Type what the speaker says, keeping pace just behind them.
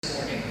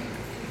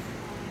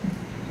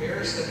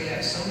embarrassed that we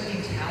have so many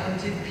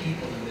talented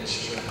people in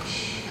this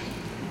church.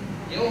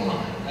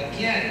 Johan,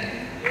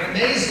 again, you're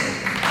amazing.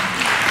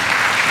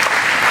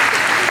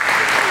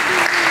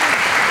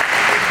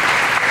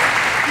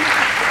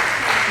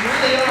 You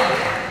really are.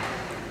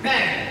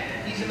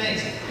 Maggie, he's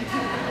amazing.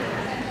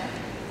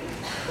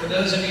 For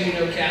those of you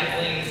who know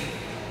Kathleen,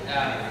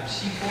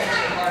 she pours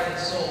her heart and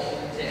soul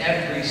into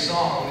every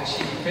song that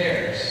she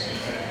prepares.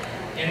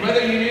 And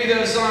whether you knew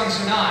those songs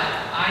or not,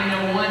 I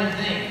know one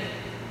thing.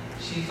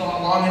 She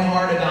thought long and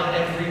hard about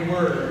every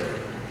word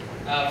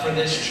for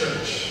this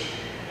church.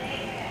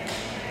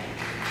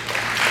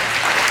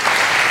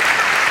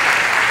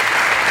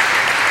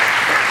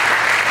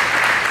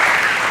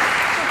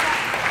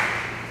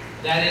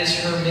 That is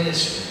her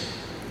ministry.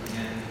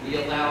 And we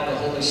allow the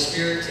Holy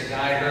Spirit to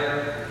guide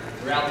her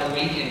throughout the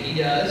week, and He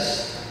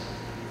does.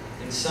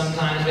 And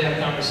sometimes we have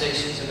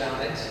conversations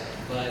about it,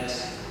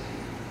 but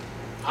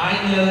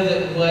I know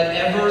that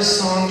whatever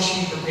song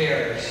she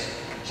prepares,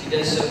 she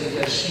does so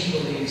because she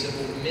believes it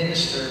will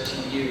minister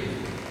to you.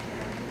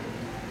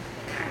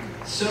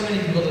 So many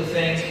people to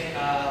thank,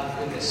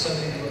 so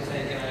many people to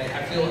thank, and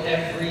I feel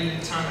every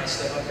time I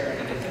step up there I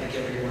need to thank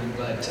everyone.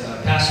 But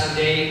Pastor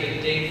Dave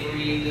and Dave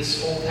Reed,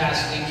 this whole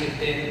past week have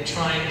been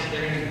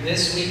they're going to do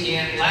this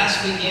weekend,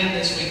 last weekend,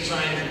 this week,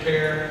 trying to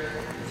prepare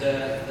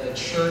the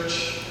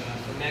church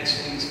for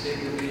next week's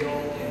big reveal,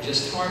 and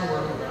just hard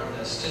work around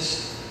us.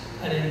 Just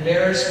an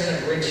embarrassment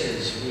of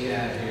riches we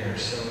have here.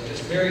 So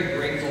just very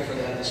grateful for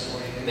that this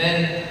morning. And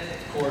then,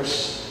 of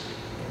course,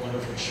 a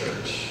wonderful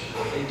church.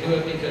 They do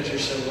it because you're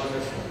so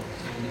wonderful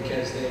and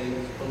because they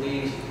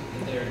believe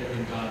that they're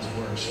doing God's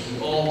work. So we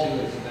all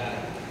do it for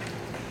that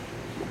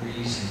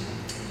reason.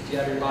 If you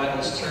have your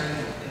Bibles, turn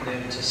in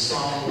them to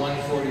Psalm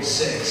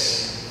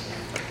 146.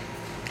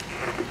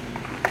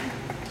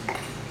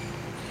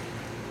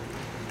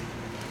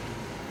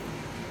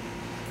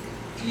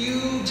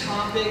 Few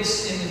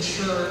topics in the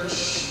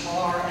church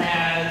are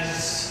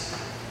as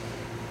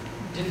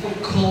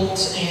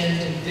difficult and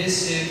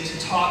divisive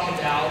to talk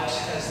about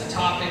as the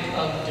topic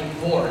of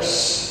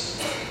divorce.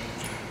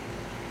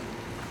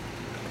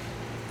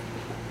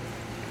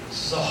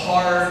 This is a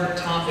hard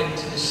topic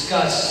to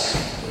discuss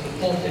in the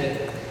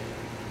pulpit.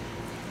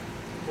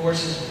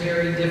 Divorce is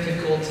very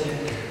difficult,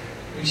 and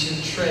we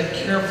should tread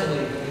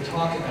carefully when we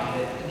talk about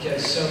it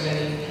because so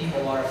many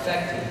people are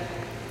affected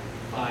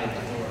by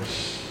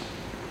divorce.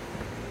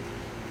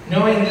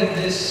 Knowing that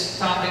this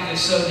topic is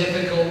so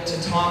difficult to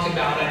talk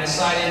about, I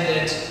decided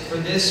that for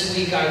this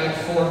week I would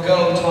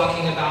forego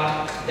talking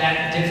about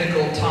that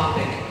difficult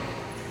topic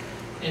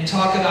and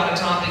talk about a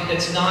topic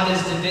that's not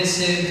as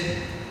divisive,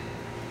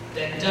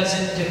 that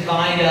doesn't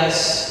divide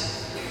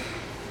us,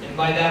 and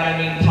by that I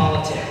mean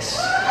politics.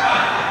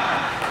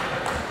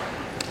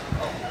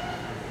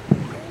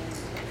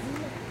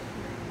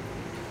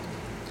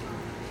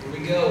 Here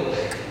we go.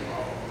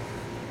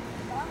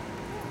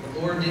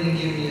 The Lord didn't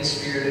give me a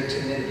spirit of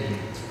timidity.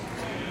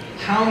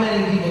 How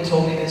many people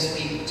told me this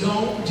week,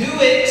 don't do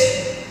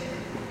it?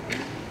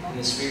 And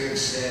the Spirit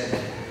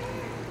said,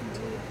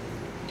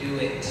 do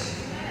it.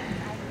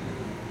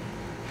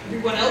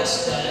 Everyone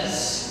else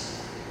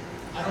does.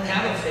 I don't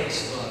have a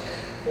Facebook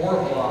or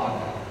a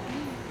blog.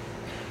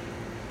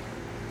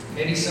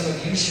 Maybe some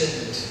of you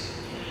shouldn't.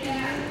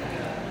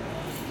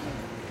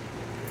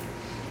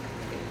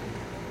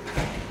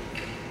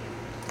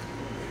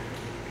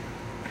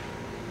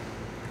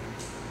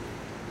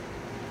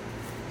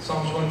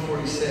 Psalms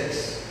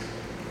 146.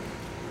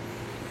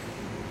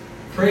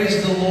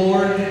 Praise the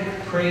Lord,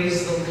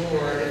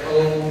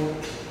 O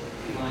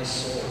my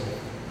soul.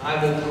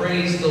 I will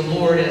praise the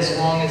Lord as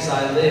long as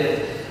I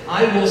live.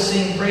 I will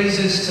sing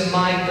praises to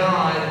my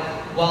God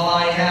while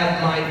I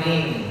have my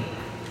being.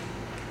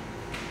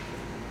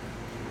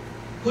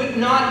 Put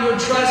not your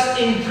trust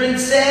in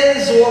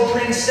princes or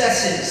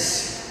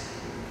princesses,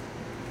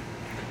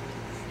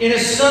 in a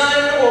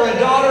son or a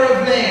daughter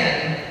of man,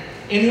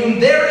 in whom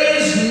there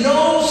is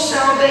no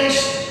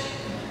salvation.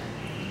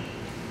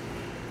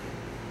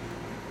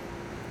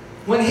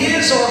 When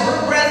his or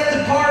her breath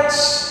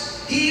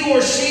departs, he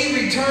or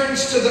she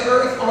returns to the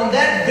earth. On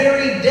that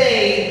very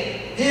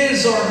day,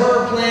 his or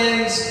her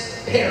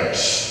plans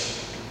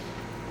perish.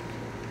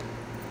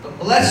 But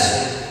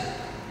blessed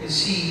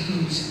is he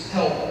whose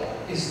help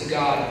is the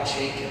God of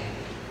Jacob,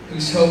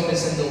 whose hope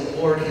is in the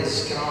Lord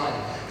his God,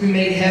 who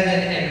made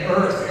heaven and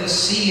earth, the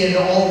sea and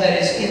all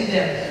that is in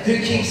them, who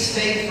keeps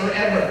faith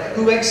forever,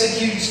 who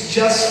executes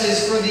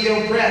justice for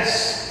the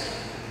oppressed,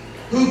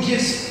 who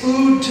gives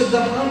food to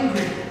the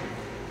hungry.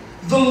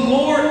 The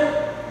Lord,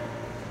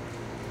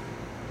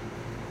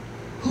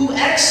 who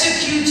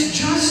executes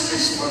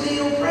justice for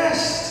the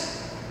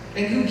oppressed,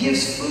 and who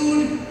gives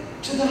food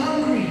to the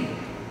hungry.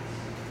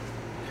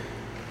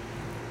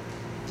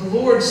 The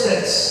Lord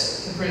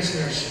sets the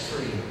prisoners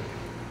free.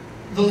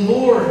 The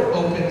Lord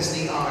opens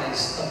the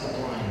eyes of the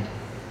blind.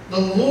 The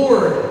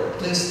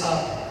Lord lifts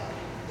up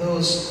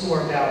those who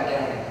are bowed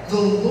down. The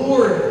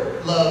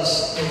Lord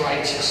loves the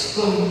righteous.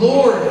 The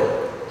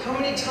Lord, how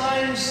many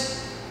times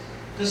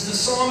Does the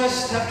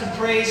psalmist have to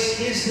praise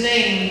his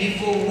name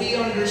before we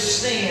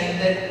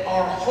understand that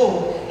our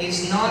hope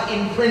is not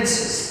in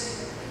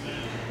princes?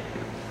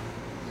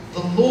 The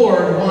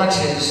Lord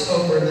watches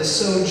over the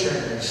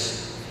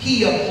sojourners.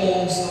 He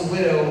upholds the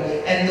widow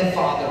and the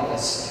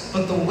fatherless.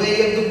 But the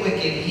way of the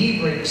wicked he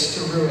brings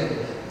to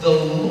ruin. The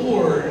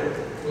Lord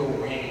will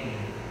reign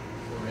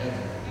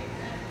forever.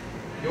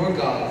 Your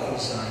God, O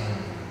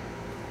Zion,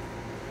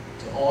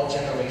 to all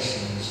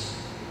generations,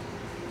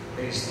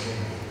 praise the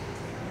Lord.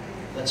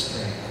 Let's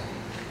pray.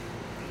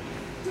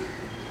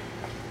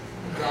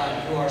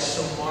 God, you are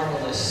so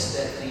marvelous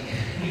that the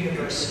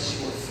universe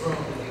is your throne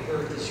and the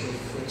earth is your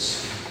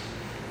footstool.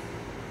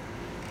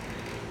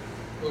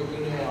 Lord, we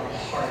know our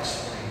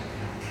hearts right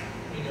now.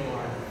 We know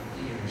our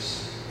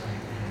fears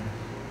right now.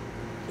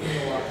 We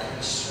know our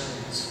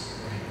concerns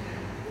right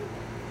now.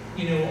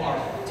 You know our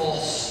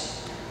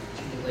false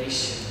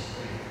jubilation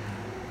right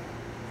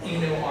now. You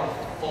know our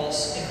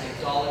false and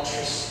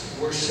idolatrous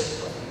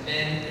worship of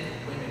men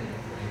and women right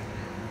now.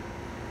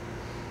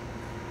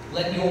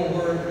 Let your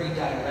word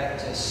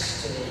redirect us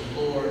to the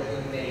Lord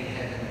who made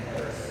heaven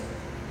and earth,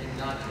 and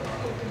not put our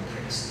hope in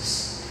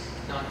princes,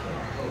 not put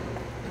our hope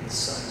in the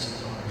sons and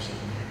daughters of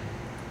men.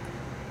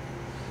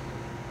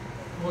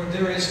 Lord,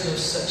 there is no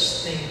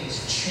such thing as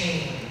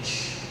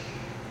change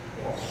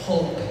or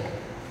hope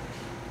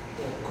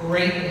or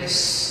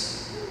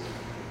greatness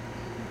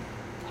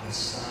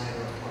outside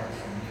or apart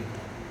from you.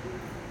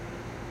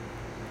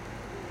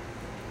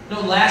 No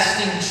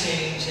lasting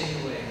change anyway.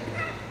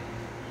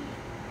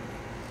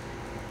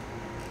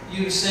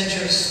 You have sent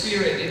your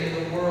Spirit into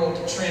the world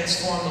to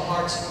transform the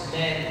hearts of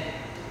men.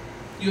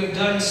 You have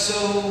done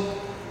so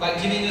by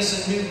giving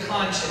us a new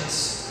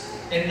conscience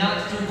and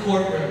not through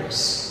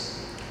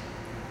courtrooms.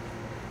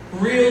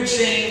 Real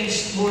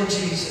change, Lord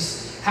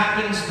Jesus,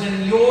 happens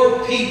when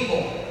your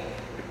people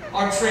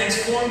are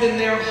transformed in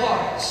their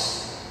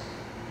hearts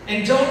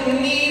and don't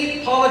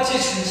need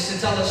politicians to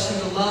tell us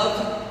who to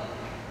love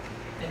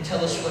and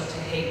tell us what to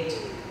hate.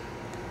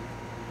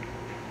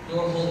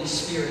 Your Holy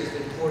Spirit has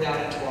been poured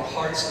out into our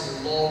hearts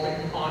and your law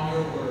written on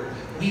your word.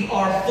 We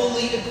are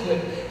fully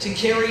equipped to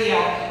carry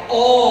out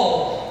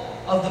all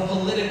of the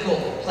political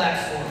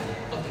platform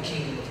of the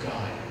kingdom of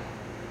God.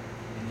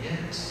 And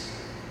yet,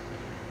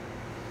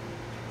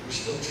 we're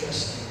still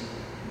trusting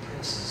in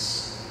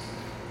princes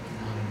and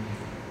not in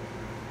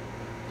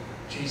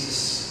you.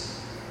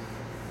 Jesus,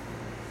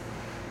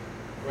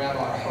 grab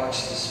our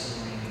hearts this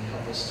morning and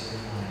help us to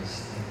realize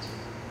that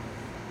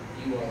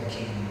you are the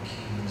King of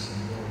kings and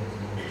Lord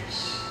of lords,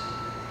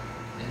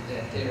 and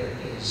that there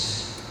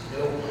is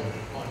no one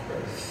on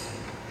earth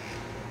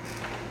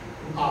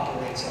who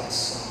operates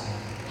outside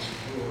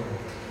your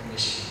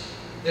permission.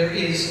 There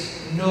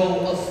is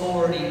no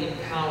authority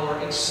and power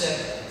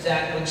except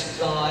that which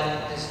God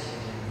has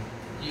given.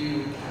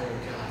 You are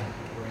God,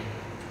 great.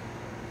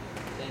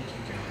 Thank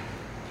you, God.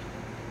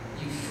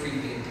 You free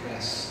the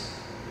oppressed.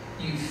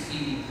 You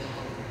feed the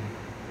hungry.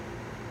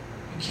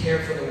 You care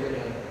for the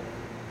widow.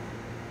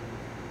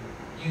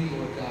 You,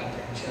 Lord God,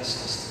 bring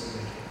justice to the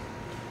wicked.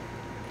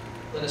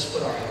 Let us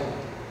put our hope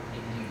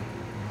in you.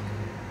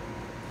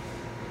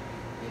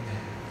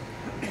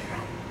 Amen.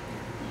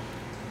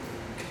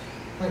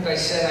 Like I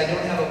said, I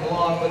don't have a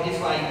blog, but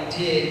if I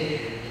did,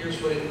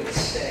 here's what it would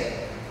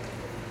say.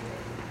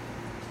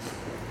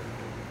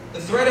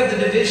 The threat of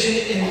the division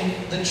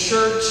in the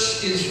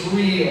church is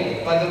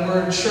real. By the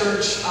word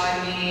church,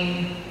 I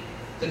mean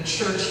the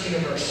church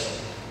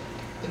universal.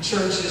 The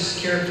church is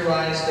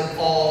characterized of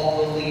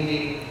all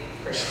believing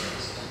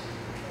Christians.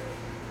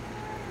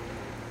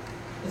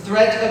 The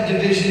threat of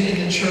division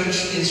in the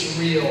church is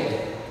real.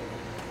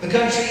 The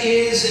country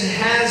is and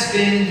has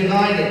been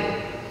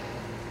divided.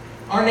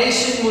 Our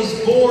nation was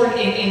born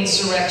in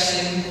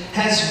insurrection,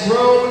 has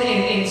grown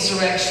in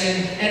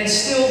insurrection, and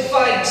still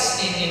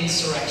fights in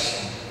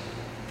insurrection.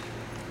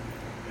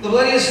 The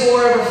bloodiest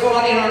war ever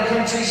fought in our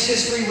country's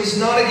history was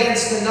not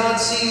against the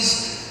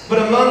Nazis, but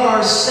among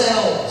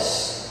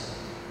ourselves.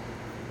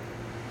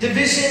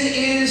 Division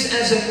is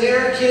as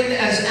American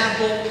as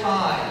apple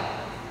pie.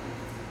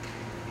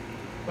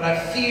 But I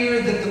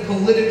fear that the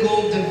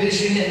political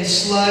division and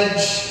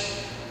sludge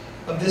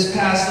of this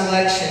past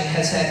election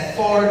has had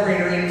far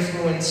greater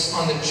influence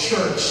on the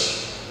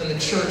church than the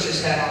church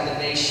has had on the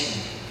nation.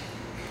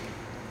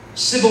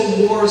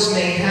 Civil wars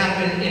may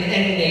happen in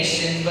any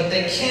nation, but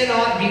they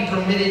cannot be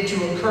permitted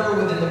to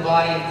occur within the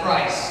body of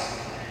Christ.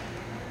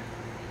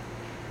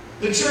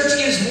 The church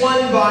is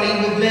one body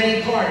with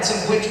many parts,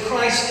 of which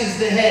Christ is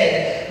the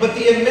head. But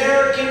the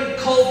American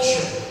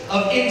culture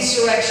of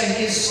insurrection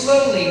is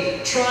slowly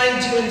trying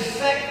to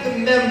infect the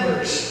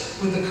members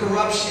with the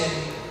corruption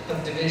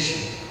of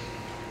division.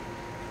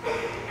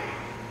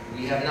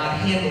 We have not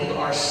handled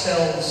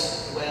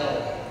ourselves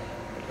well,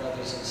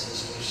 brothers and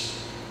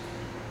sisters.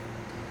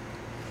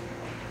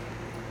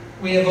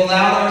 We have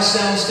allowed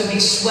ourselves to be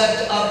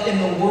swept up in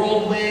the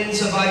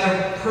whirlwinds of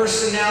either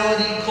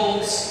personality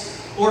cults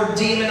or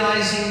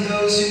demonizing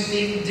those who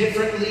think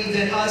differently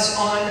than us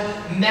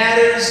on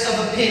matters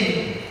of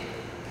opinion.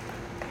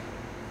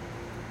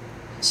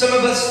 Some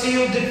of us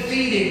feel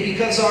defeated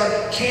because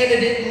our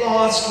candidate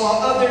lost, while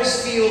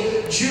others feel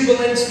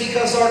jubilant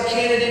because our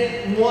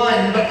candidate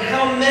won. But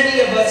how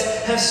many of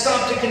us have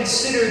stopped to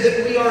consider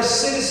that we are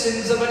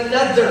citizens of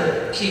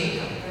another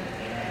kingdom?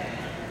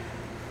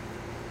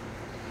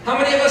 How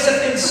many of us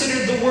have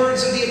considered the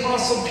words of the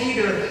Apostle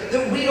Peter,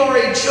 that we are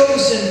a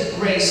chosen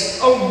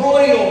race, a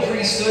royal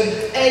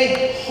priesthood,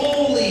 a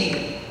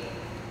holy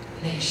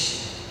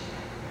nation,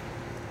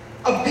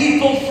 a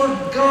people for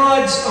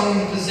God's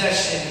own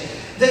possession,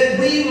 that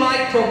we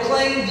might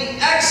proclaim the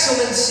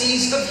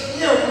excellencies of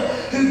Him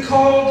who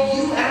called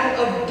you out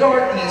of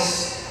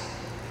darkness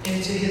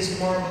into His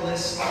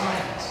marvelous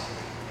light.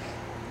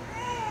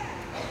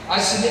 I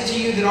submit to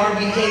you that our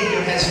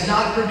behavior has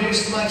not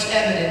produced much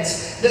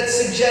evidence that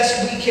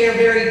suggests we care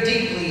very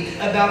deeply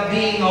about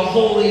being a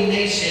holy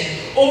nation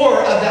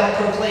or about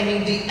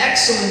proclaiming the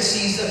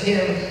excellencies of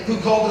Him who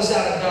called us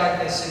out of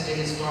darkness into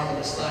His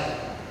marvelous light.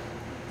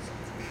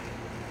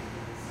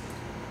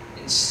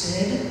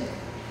 Instead,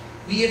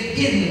 we have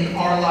hidden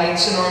our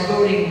lights in our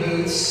voting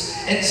booths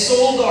and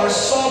sold our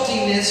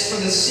saltiness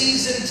for the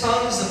seasoned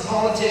tongues of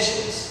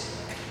politicians.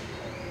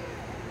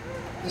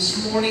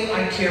 This morning,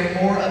 I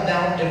care more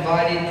about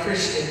divided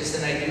Christians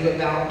than I do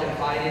about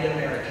divided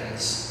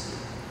Americans.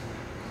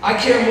 I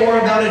care more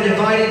about a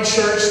divided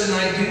church than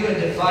I do a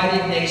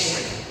divided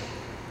nation.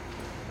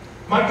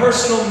 My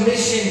personal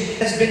mission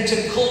has been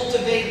to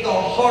cultivate the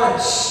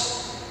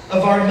hearts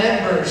of our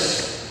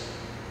members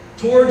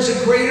towards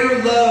a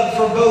greater love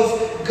for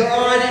both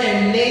God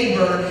and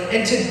neighbor,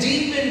 and to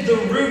deepen the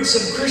roots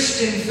of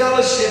Christian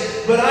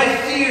fellowship. But I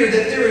fear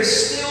that there is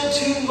still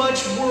too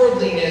much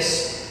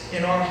worldliness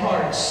in our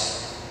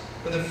hearts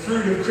for the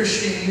fruit of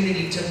Christian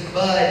unity to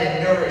bud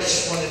and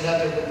nourish one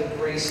another with the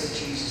grace of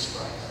Jesus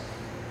Christ.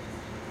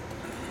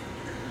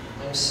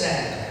 I'm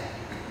sad.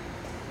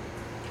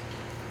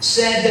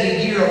 Sad that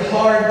a year of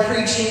hard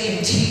preaching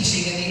and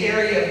teaching in the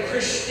area of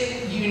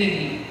Christian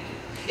unity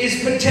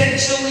is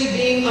potentially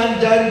being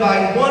undone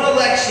by one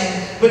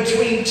election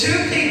between two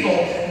people,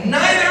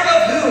 neither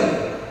of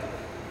whom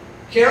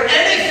care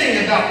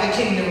anything about the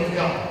kingdom of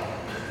God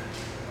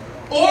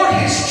or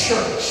His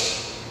church.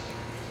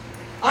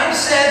 I'm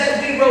sad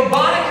that we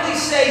robotically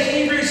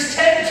say Hebrews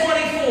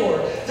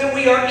 10:24, that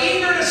we are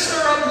eager to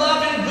stir up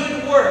love and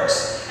good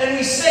works, and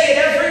we say it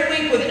every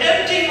week with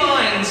empty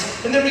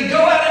minds, and then we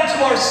go out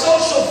into our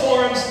social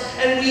forums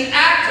and we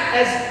act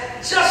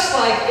as just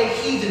like a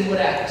heathen would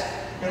act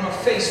in our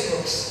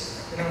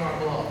Facebooks and on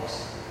our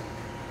blogs.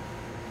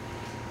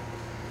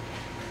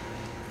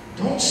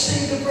 Don't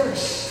sing the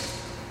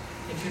verse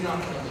if you're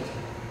not going to live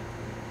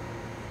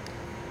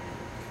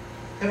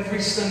it.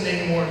 Every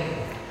Sunday morning,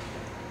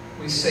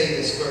 we say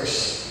this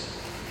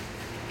verse,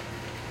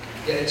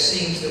 yet it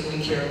seems that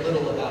we care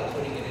little about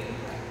putting it into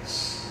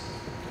practice.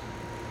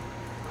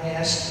 I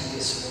ask you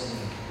this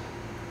morning,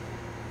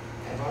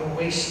 have I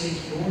wasted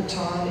your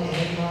time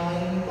and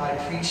mine by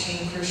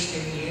preaching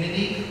Christian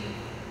unity?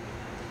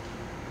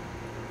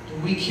 Do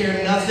we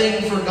care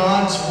nothing for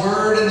God's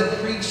Word and the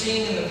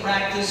preaching and the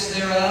practice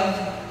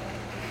thereof?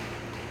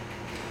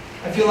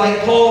 I feel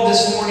like Paul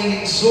this morning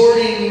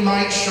exhorting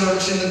my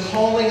church in the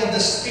calling of the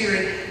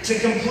Spirit to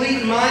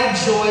complete my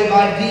joy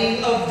by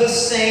being of the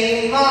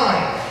same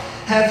mind,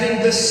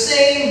 having the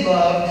same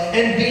love,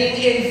 and being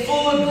in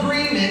full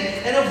agreement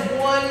and of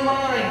one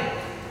mind.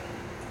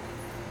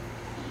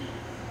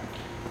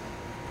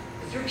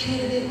 If your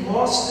candidate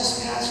lost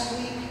this past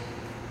week,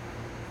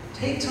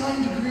 take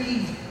time to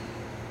grieve.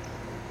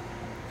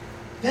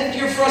 Vent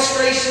your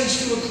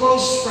frustrations to a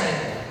close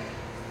friend.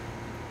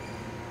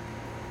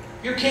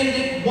 Your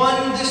candidate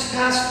won this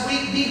past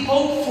week. Be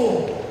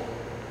hopeful.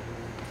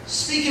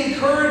 Speak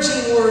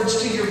encouraging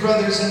words to your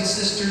brothers and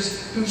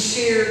sisters who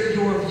share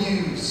your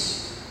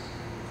views.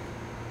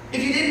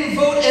 If you didn't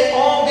vote at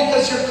all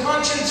because your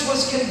conscience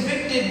was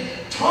convicted,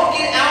 talk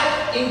it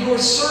out in your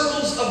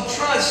circles of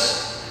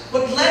trust.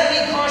 But let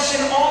me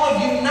caution all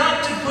of you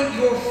not to put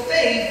your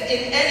faith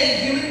in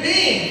any human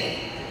being.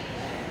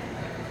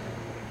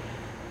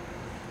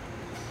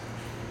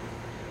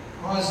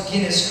 Os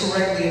Guinness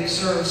correctly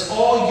observes,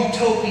 all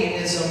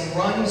utopianism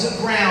runs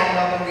aground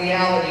on the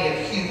reality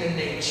of human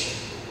nature.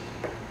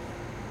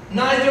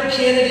 Neither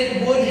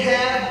candidate would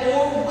have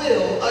or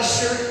will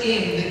usher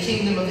in the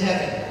kingdom of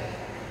heaven.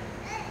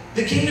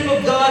 The kingdom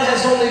of God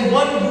has only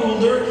one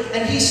ruler,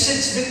 and He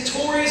sits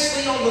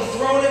victoriously on the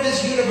throne of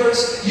His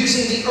universe,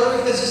 using the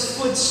earth as His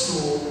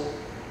footstool.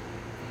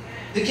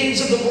 The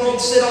kings of the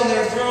world sit on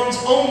their thrones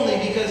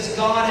only because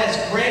God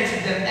has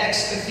granted them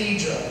ex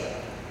cathedra.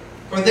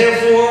 For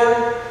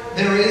therefore,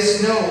 there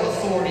is no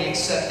authority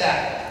except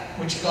that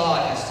which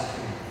God has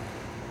decreed.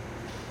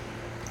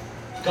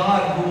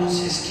 God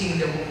rules His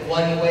kingdom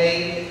one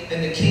way,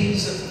 and the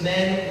kings of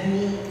men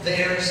rule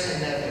theirs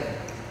another.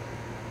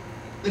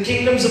 The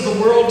kingdoms of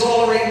the world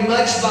tolerate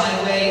much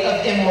by way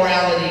of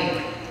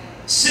immorality,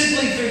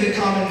 simply through the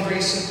common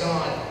grace of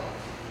God.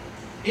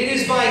 It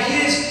is by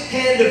His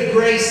hand of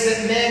grace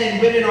that men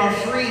and women are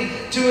free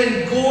to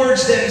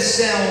engorge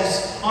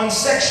themselves on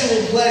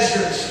sexual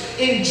pleasures,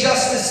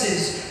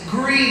 injustices,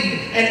 greed,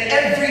 and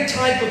every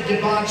type of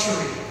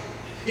debauchery.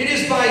 It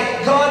is by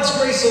God's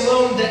grace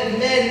alone that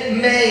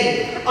men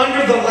may,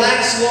 under the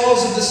lax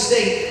laws of the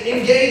state,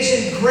 engage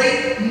in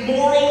great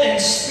moral and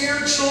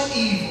spiritual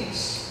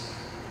evils.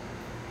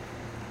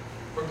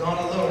 For God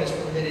alone has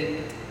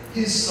permitted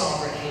His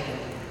sovereign hand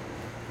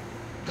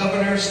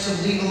governors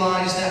to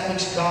legalize that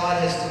which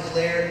God has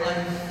declared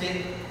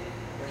unfit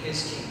for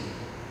His kingdom.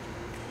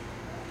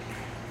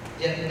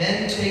 Yet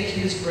men take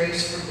His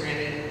grace for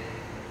granted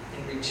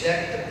and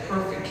reject the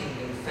perfect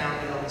kingdom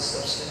founded on the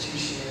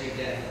substitutionary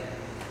death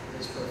of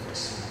His perfect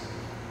Son.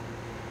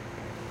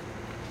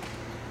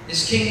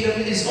 His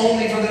kingdom is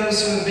only for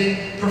those who have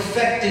been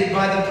perfected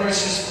by the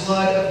precious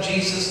blood of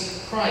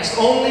Jesus Christ.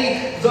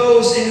 Only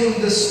those in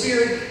whom the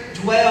Spirit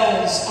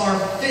dwells are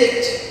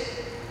fit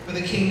for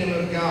the kingdom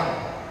of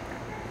God.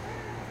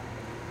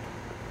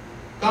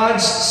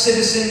 God's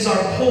citizens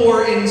are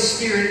poor in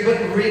spirit,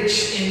 but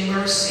rich in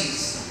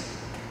mercies.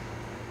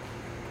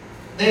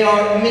 They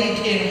are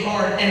meek in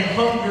heart and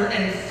hunger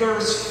and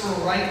thirst for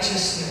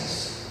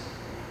righteousness.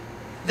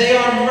 They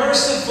are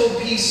merciful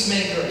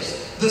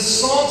peacemakers, the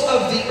salt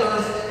of the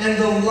earth and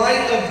the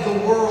light of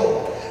the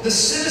world. The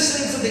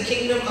citizens of the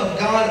kingdom of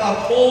God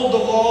uphold the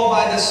law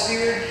by the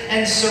Spirit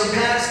and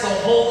surpass the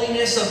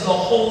holiness of the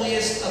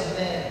holiest of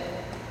men.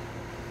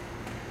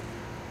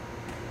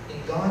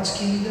 In God's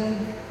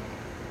kingdom,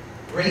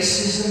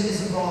 racism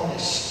is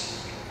abolished.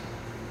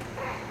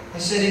 I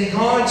said, in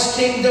God's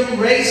kingdom,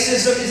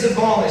 racism is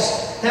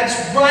abolished.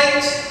 That's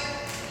right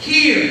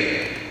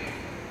here.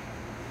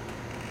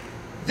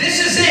 This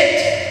is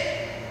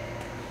it.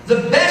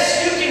 The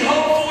best you can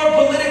hope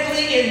for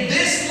politically in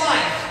this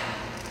life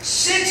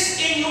sits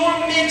in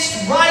your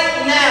midst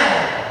right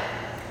now.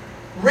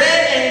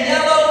 Red and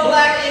yellow,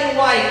 black and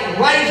white,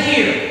 right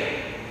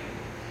here.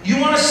 You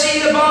want to see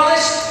it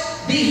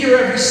abolished? Be here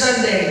every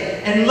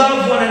Sunday and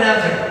love one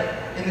another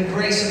in the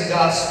grace of the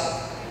gospel.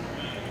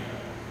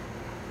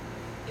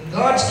 In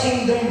God's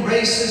kingdom,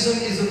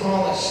 racism is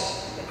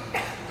abolished.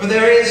 For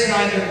there is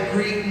neither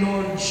Greek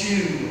nor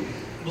Jew,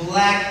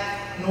 black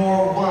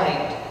nor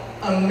white,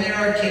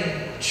 American,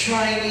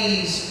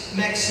 Chinese,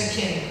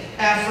 Mexican,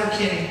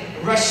 African,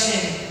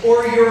 Russian,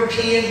 or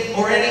European,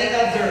 or any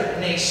other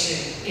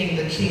nation in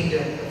the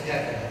kingdom of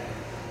heaven.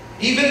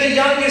 Even the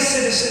youngest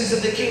citizens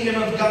of the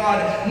kingdom of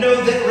God know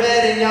that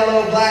red and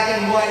yellow, black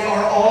and white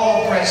are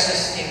all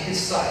precious in His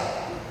sight.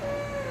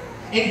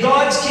 In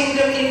God's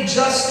kingdom,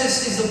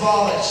 injustice is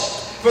abolished.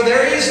 For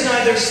there is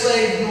neither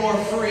slave nor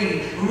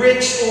free,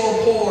 rich or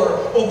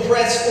poor,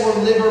 oppressed or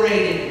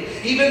liberated.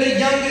 Even the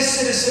youngest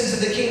citizens of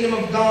the kingdom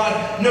of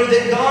God know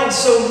that God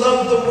so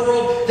loved the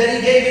world that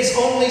He gave His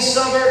only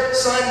Son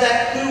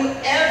that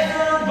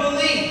whoever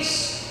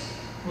believes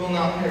will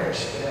not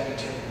perish but have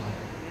eternal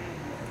life.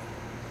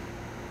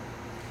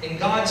 In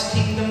God's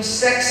kingdom,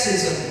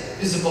 sexism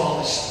is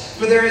abolished.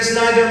 For there is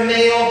neither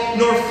male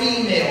nor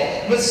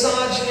female,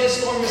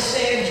 misogynist or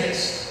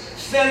misandrist,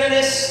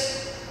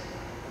 feminist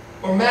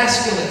or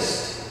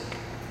masculist.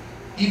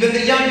 Even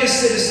the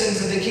youngest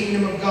citizens of the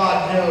kingdom of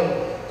God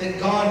know that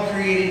God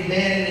created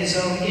man in His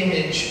own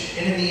image,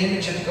 and in the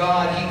image of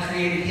God He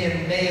created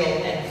him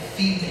male and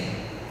female.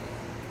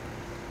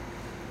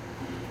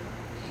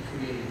 He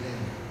created them.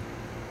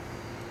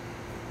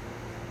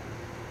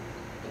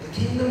 But the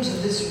kingdoms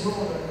of this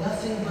world are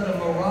nothing but a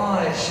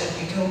mirage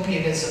of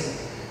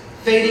utopianism,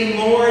 fading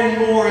more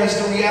and more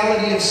as the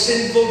reality of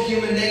sinful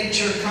human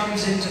nature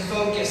comes into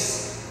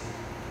focus.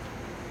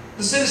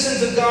 The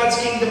citizens of God's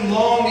kingdom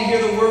long to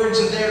hear the words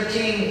of their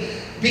King,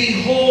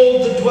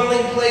 "Behold, the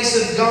dwelling place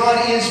of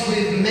God is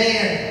with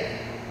man.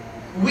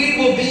 We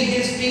will be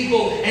His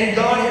people, and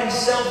God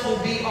Himself will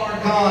be our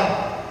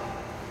God.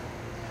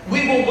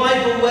 We will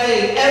wipe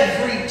away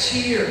every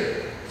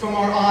tear from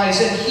our eyes,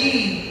 and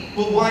He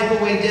will wipe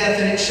away death,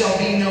 and it shall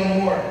be no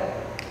more.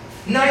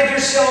 Neither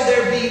shall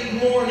there be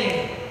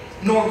mourning,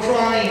 nor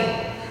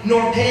crying,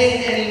 nor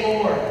pain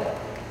anymore.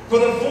 For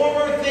the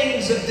former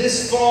things of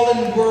this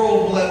fallen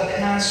world will have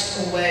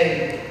passed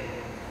away."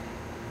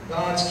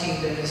 God's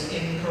kingdom is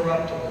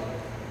incorruptible.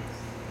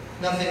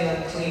 Nothing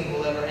unclean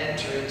will ever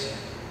enter it,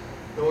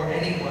 nor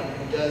anyone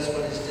who does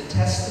what is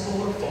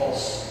detestable or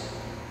false,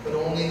 but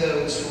only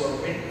those who are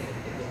written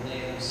in the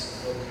Lamb's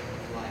book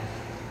of life.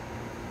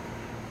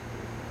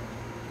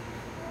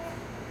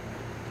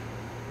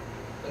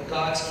 But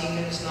God's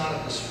kingdom is not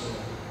of this world.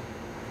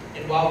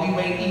 And while we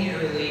wait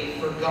eagerly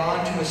for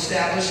God to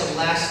establish a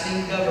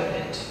lasting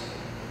government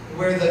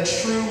where the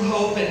true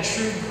hope and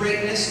true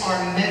greatness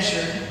are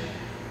measured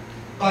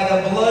by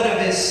the blood of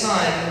His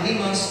Son, we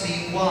must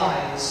be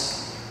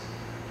wise,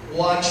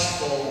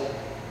 watchful,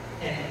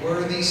 and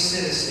worthy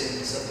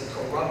citizens of the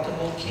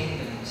corruptible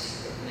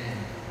kingdoms of men.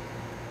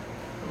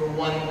 Number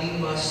one, we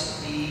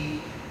must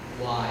be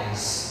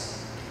wise.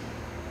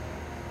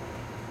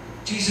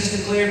 Jesus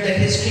declared that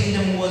His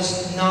kingdom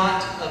was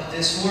not of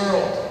this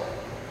world.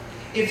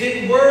 If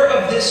it were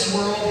of this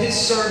world, His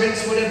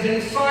servants would have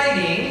been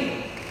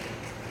fighting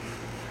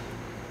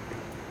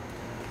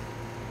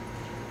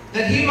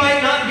that he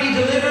might not be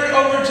delivered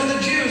over to the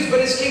Jews.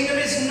 But his kingdom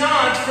is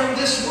not from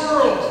this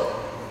world.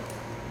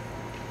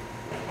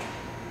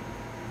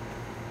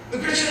 The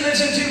Christian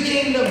lives in two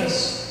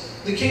kingdoms,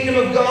 the kingdom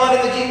of God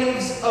and the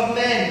kingdoms of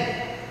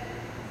men.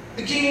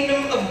 The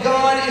kingdom of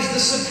God is the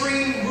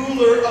supreme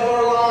ruler of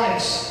our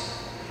lives.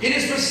 It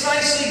is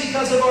precisely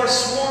because of our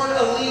sworn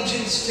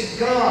allegiance to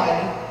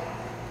God,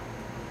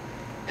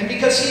 and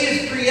because he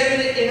is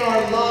preeminent in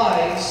our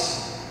lives,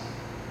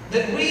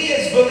 that we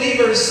as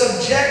believers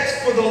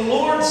subject for the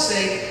Lord's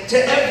sake to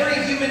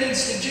every human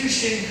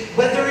institution,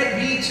 whether it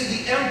be to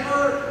the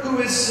emperor who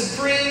is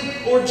supreme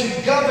or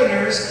to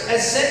governors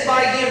as sent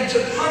by him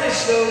to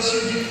punish those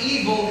who do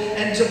evil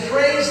and to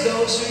praise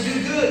those who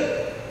do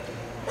good.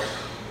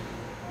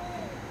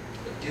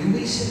 But do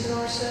we submit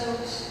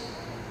ourselves?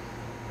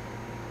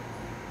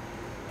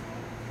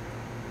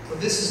 For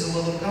this is the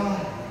will of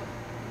God.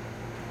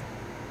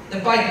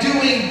 That by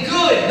doing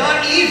good,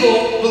 not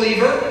evil,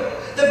 believer,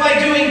 that by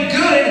doing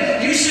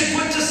good, you should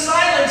put to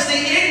silence the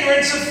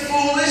ignorance of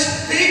foolish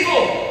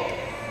people.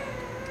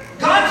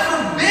 God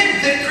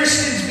forbid that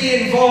Christians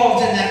be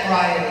involved in that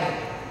rioting.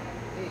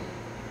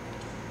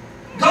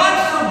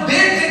 God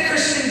forbid that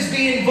Christians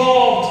be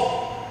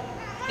involved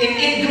in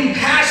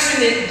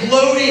incompassionate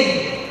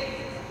gloating.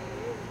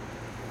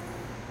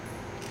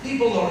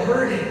 People are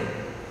hurting.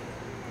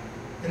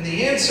 And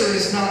the answer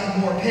is not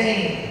more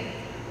pain.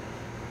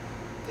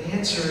 The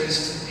answer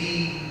is to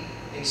be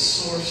a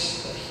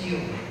source of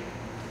healing.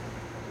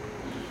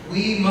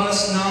 We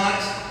must not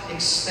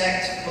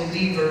expect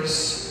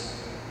believers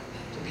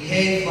to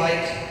behave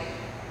like,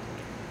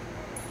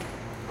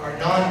 or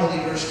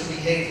non-believers to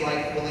behave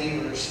like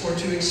believers, or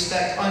to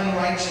expect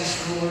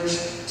unrighteous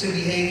rulers to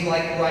behave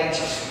like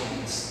righteous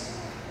ones.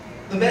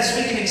 The best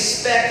we can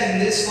expect in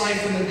this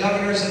life from the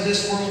governors of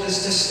this world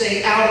is to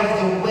stay out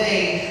of the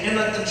way and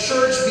let the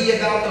church be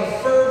about the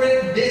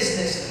fervent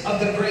business of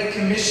the Great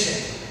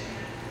Commission.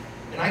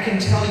 And I can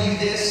tell you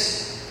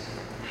this,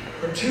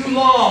 for too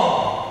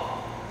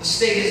long, the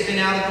state has been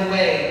out of the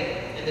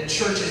way and the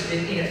church has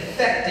been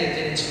ineffective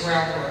in its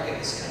groundwork in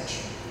this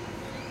country.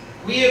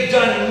 We have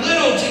done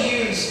little to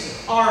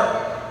use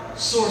our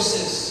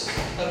sources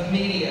of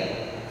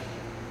media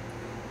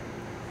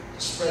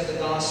to spread the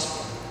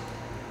gospel,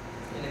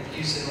 and have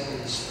used it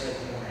only to spread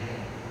more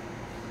hate.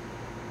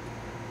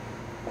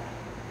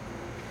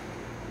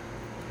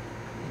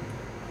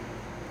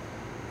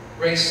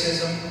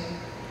 Racism,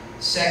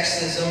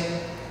 sexism,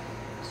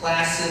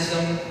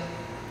 classism,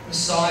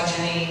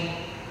 misogyny,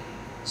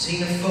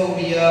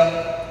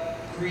 xenophobia,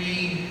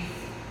 greed,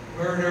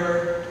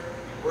 murder,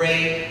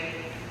 rape,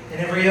 and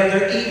every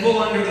other evil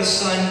under the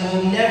sun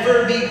will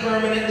never be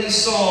permanently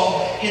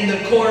solved in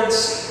the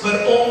courts,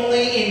 but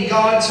only in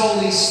God's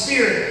Holy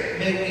Spirit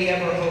may we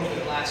ever hope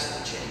it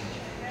lasting change.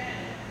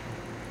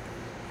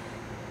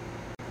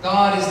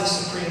 God is the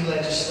supreme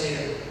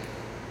legislator.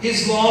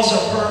 His laws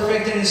are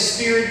perfect, and His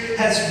Spirit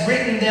has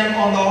written them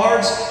on the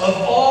hearts of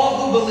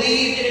all who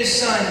believe in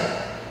His Son.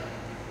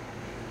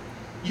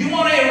 You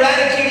want to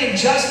eradicate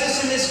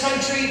injustice in this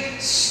country?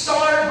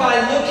 Start by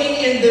looking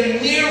in the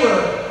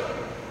mirror.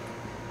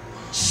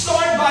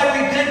 Start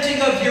by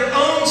repenting of your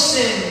own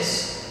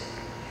sins.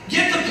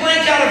 Get the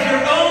plank out of your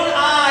own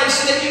eye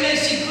so that you may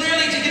see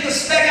clearly to get the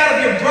speck out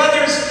of your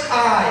brother's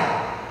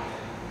eye.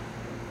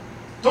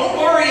 Don't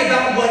worry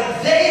about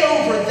what they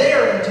over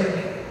there are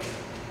doing.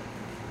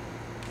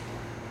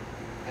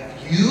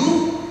 Have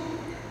you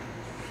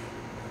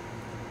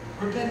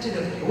repented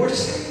of your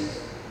sins?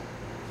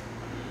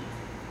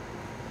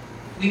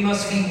 We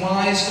must be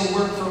wise to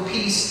work for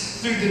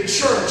peace through the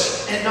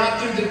church and not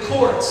through the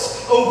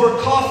courts,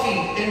 over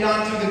coffee and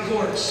not through the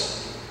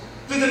courts,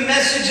 through the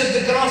message of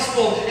the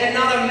gospel and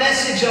not a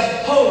message of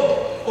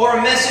hope or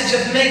a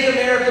message of make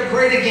America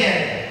great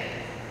again.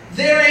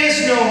 There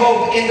is no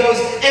hope in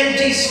those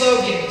empty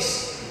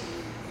slogans.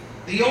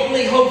 The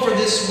only hope for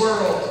this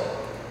world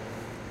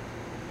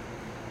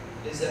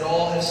is that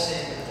all have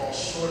sinned and fall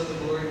short of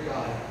the glory of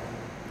God,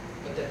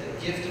 but that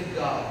the gift of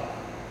God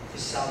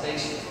is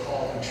salvation for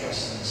all who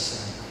trust in His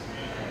Son.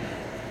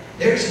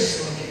 There's a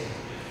slogan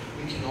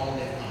we can all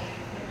live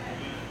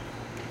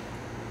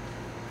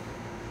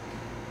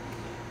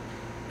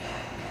by.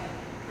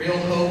 Real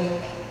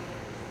hope,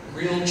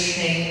 real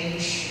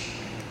change,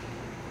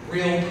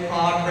 real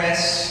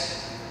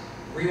progress,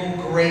 real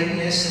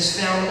greatness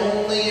is found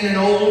only in an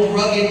old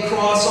rugged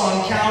cross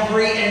on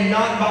Calvary and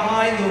not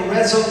behind the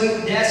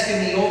resolute desk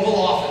in the Oval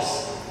Office.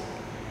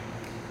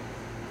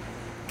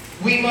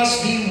 We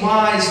must be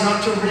wise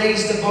not to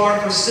raise the bar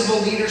for civil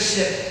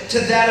leadership to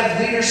that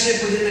of leadership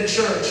within the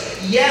church.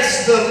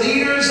 Yes, the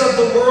leaders of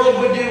the world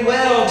would do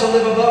well to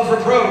live above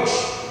reproach.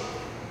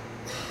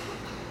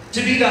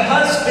 To be the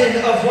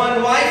husband of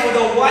one wife or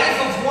the wife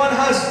of one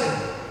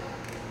husband.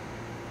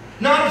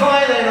 Not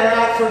violent or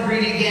out for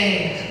greedy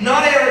gain.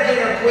 Not arrogant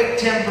or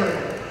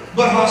quick-tempered,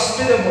 but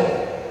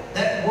hospitable.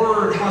 That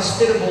word,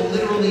 hospitable,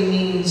 literally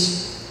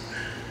means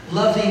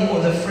loving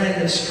or the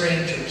friend of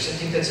strangers. I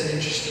think that's an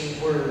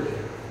interesting word.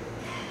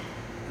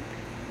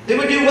 They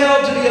would do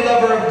well to be a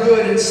lover of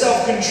good and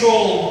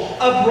self-controlled,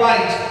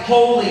 upright,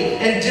 holy,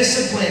 and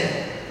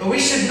disciplined. But we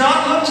should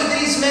not look to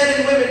these men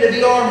and women to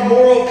be our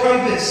moral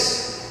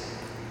compass.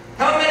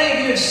 How many of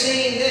you have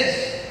seen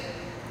this?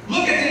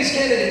 Look at these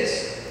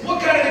candidates.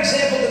 What kind of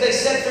example do they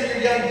set for your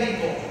young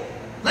people?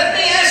 Let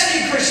me ask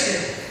you,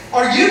 Christian,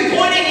 are you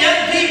pointing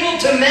young people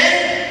to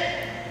men?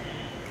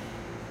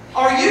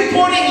 Are you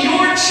pointing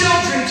your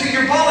children to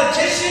your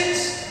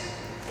politicians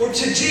or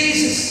to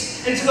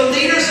Jesus and to the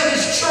leaders of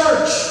His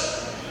church?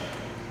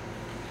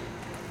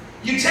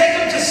 You take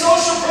them to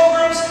social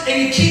programs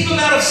and you keep them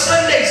out of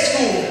Sunday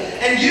school,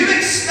 and you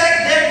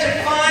expect them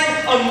to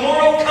find a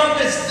moral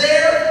compass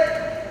there?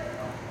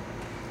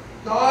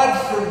 God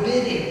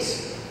forbid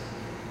it.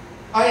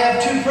 I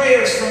have 2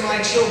 prayers for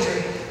my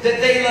children: that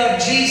they love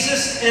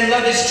Jesus and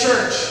love His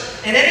church.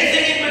 And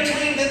anything in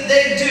between that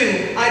they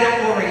do, I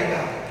don't worry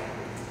about.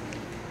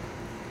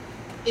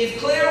 If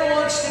Claire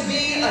wants to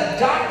be a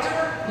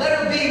doctor, let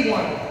her be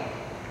one.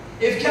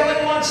 If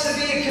Kellen wants to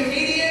be a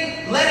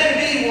comedian, let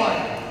him be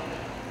one.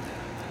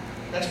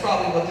 That's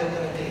probably what they're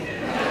going to be.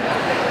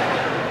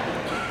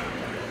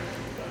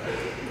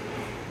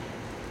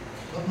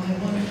 But my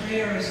one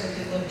prayer is that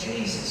they love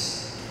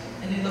Jesus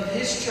and they love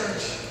His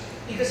church.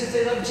 Because if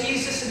they love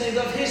Jesus and they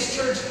love His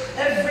church,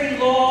 every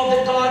law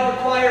that God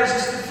requires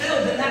is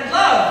fulfilled in that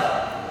love.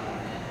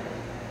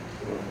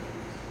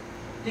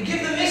 To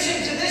give the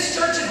mission to this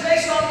church is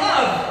based on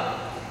love.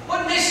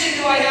 What mission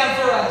do I have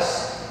for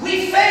us?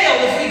 We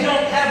fail if we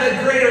don't have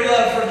a greater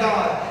love for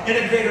God and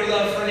a greater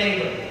love for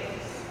neighbor.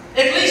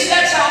 At least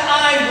that's how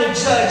I will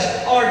judge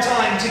our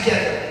time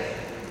together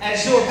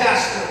as your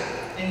pastor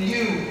and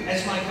you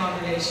as my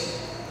congregation.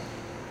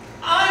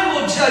 I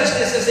will judge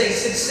this as a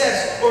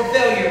success or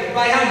failure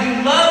by how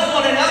you love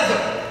one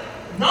another,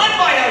 not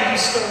by how you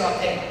stir up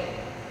hate.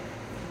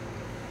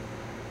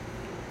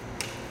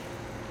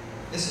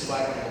 This is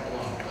why I don't have a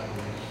blog, by the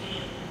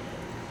way.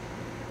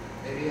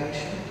 Maybe I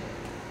should.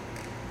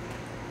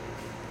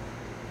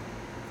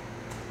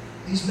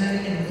 These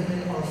men and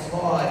women are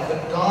flawed,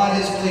 but God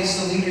has placed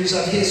the leaders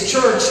of His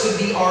church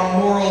to be our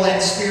moral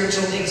and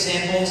spiritual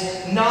examples,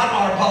 not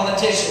our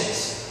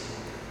politicians.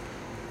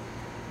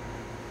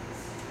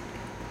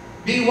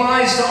 Be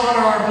wise to honor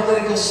our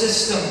political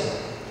system.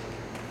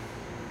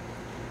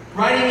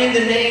 Writing in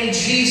the name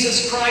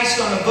Jesus Christ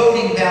on a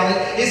voting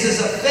ballot is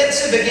as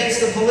offensive against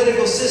the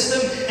political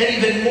system and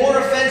even more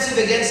offensive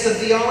against the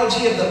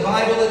theology of the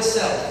Bible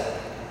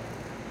itself.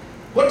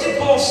 What did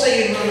Paul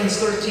say in Romans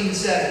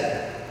 13:7?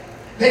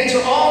 Pay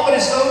to all what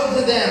is owed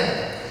to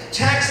them.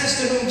 Taxes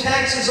to whom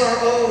taxes are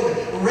owed.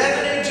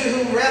 Revenue to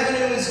whom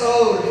revenue is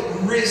owed.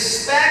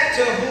 Respect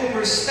to whom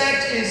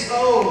respect is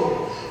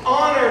owed.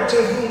 Honor to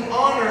whom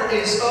honor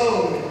is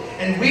owed.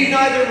 And we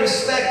neither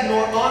respect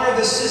nor honor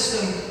the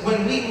system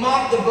when we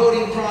mock the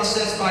voting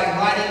process by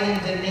writing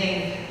in the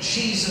name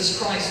Jesus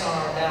Christ on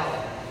our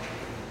ballot.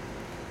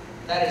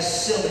 That is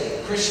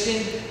silly.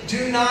 Christian,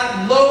 do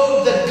not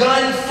load the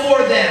gun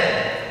for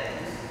them.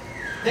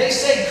 They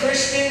say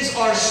Christians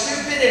are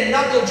stupid and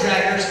knuckle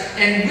draggers,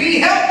 and we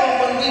help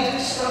them when we do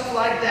stuff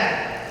like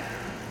that.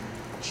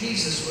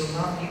 Jesus will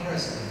not be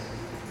president.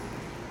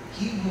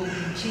 He will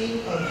be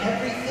king of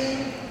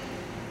everything,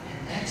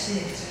 and that's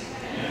it.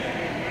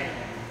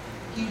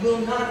 He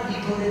will not be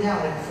voted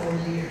out in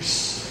 4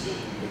 years.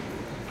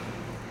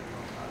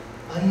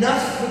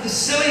 Enough with the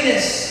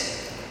silliness.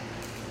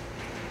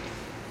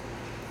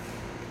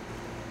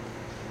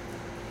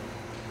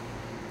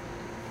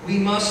 We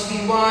must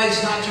be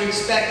wise not to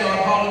expect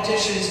our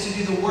politicians to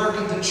do the work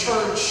of the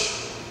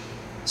church.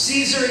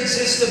 Caesar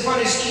exists to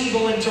punish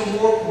evil and to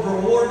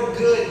reward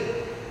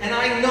good. And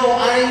I know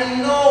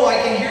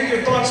I can hear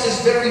your thoughts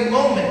this very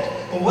moment.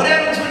 But what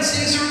happens when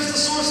Caesar is the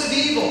source of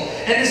evil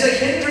and is a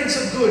hindrance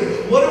of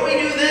good? What do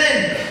we do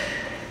then?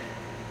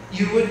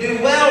 You would do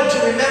well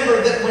to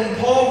remember that when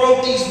Paul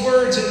wrote these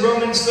words in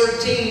Romans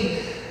 13,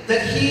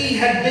 that he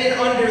had been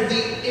under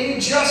the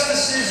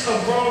injustices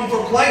of Rome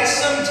for quite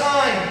some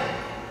time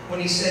when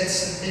he said,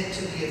 submit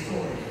to the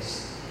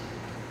authorities.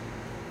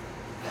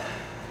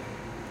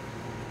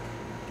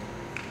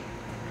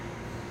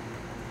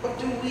 What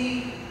do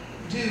we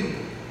do?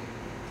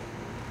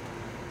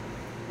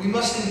 We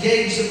must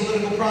engage the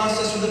political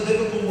process with a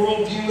biblical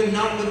worldview and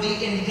not with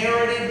the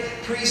inherited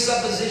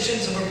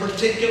presuppositions of a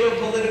particular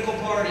political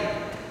party.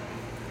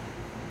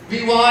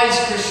 Be wise,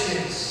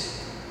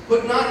 Christians.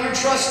 Put not your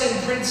trust in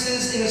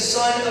princes, in a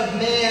son of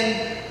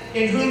man,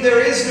 in whom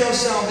there is no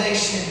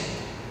salvation.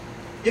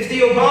 If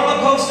the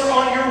Obama poster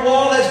on your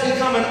wall has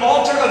become an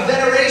altar of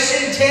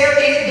veneration, tear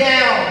it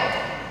down.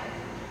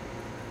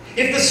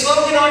 If the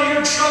slogan on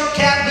your Trump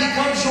cap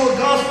becomes your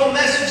gospel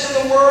message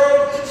to the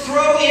world,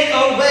 throw it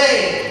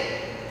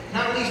away.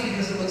 Not least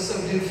because it looks so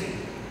doofy.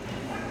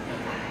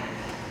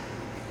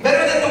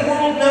 Better that the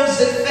world knows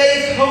that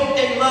faith, hope,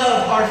 and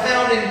love are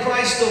found in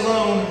Christ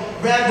alone,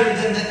 rather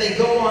than that they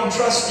go on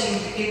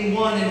trusting in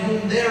one in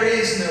whom there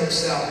is no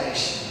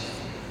salvation.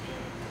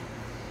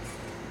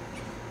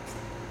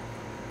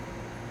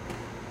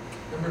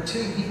 Number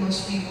 2, we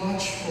must be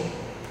watchful.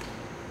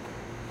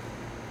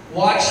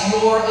 Watch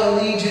your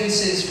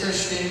allegiances,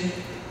 Christian.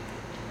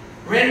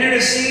 Render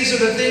to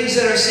Caesar the things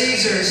that are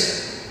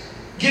Caesar's.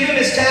 Give him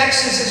his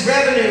taxes, his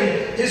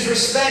revenue, his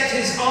respect,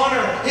 his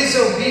honor, his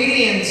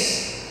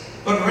obedience.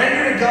 But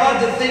render to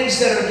God the things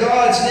that are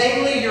God's,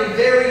 namely your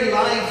very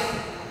life.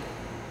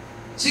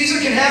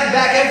 Caesar can have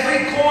back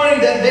every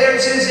coin that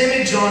bears his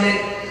image on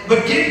it,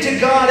 but give to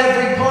God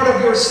every part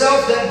of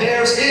yourself that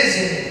bears his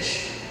image.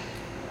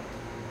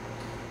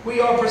 We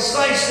are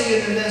precisely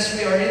in the mess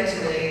we are in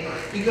today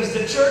because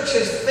the church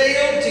has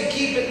failed to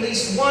keep at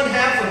least one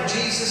half of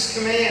Jesus'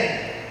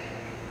 command.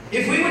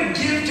 If we would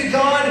give to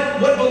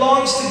God what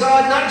belongs to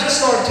God, not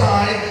just our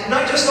tithe,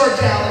 not just our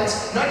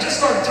talents, not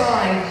just our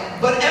time,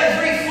 but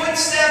every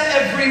footstep,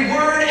 every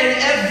word, and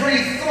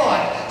every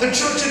thought, the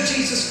Church of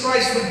Jesus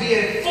Christ would be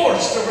a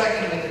force to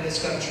reckon with in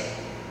this country.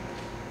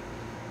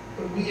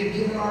 But we have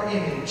given our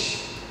image,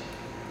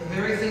 the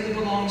very thing that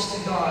belongs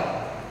to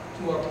God,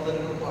 to our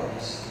political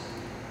parties.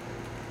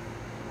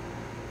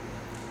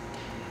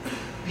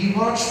 Be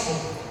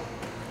watchful.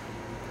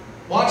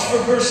 Watch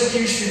for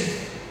persecution.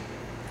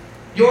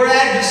 Your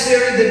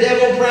adversary, the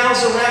devil,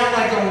 prowls around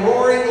like a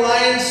roaring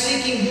lion,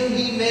 seeking whom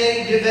he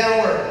may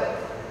devour.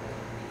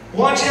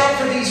 Watch out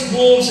for these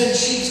wolves in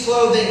sheep's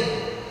clothing.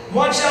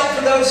 Watch out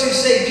for those who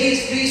say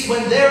peace, peace,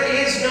 when there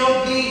is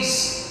no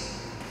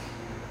peace.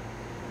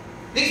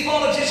 These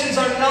politicians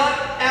are not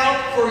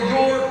out for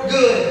your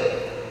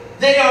good.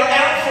 They are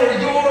out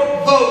for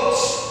your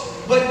votes.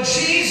 But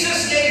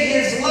Jesus gave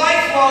his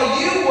life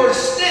while you were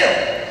still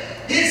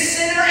his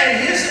sinner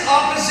and his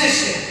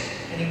opposition.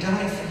 And he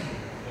died for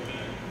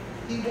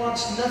you. He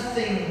wants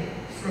nothing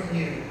from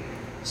you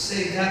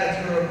save that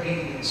of your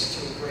obedience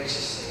to a gracious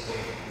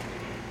Savior.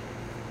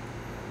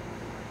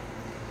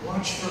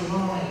 Watch for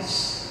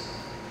lies.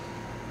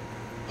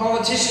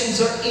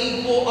 Politicians are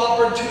equal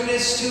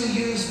opportunists who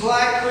use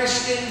black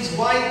Christians,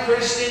 white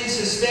Christians,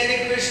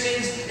 Hispanic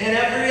Christians, and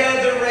every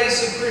other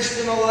race of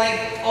Christian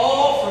alike,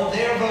 all for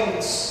their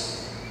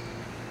votes.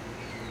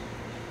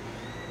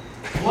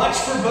 Watch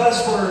for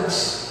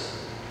buzzwords.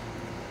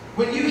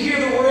 When you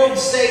hear the world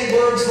say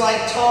words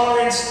like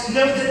tolerance,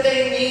 know that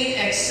they mean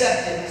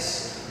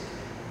acceptance.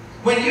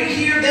 When you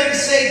hear them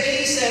say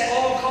peace at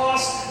all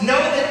costs, know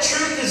that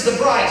truth is the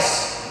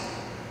price.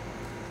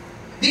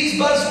 These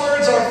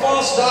buzzwords are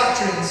false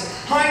doctrines,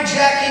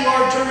 hijacking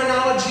our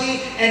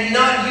terminology and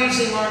not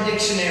using our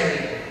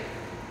dictionary.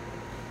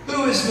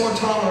 Who is more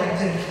tolerant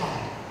than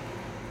God?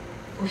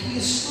 For he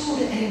is slow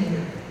to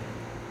anger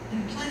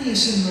and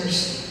plenteous in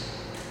mercy.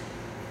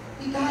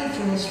 He died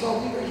for us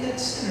while we were yet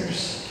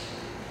sinners.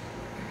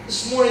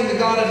 This morning, the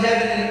God of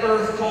heaven and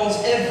earth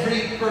calls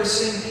every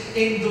person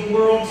in the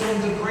world,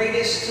 from the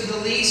greatest to the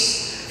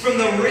least, from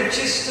the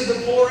richest to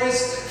the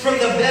poorest, from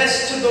the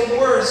best to the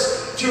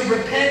worst, to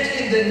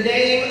repent in the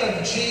name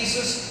of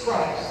Jesus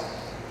Christ.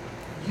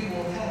 You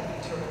will have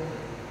eternal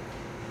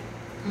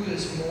life. Who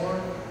is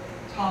more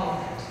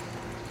tolerant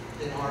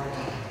than our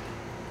God?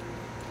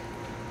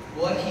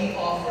 What he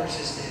offers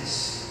is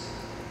this: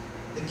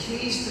 the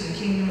keys to the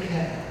kingdom of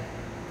heaven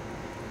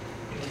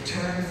in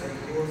return for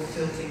your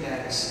filthy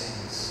bag of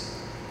sins.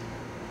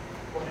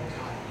 What a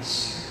God we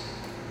serve.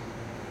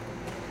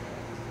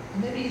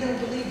 Maybe you don't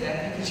believe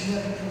that because you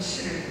haven't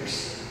considered your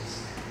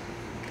sins.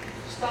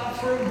 Stop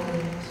for a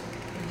moment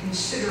and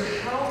consider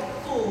how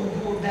full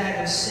your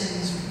bag of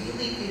sins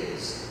really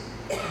is.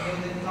 And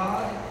know that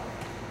God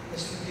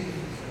has forgiven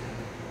you for them.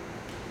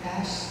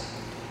 Past,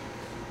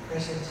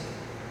 present,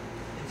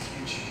 and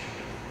future.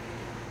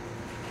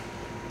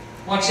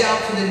 Watch out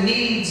for the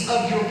needs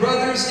of your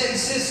brothers and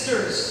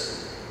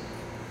sisters.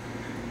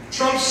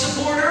 Trump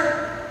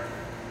supporter,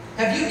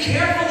 have you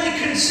carefully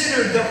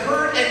considered the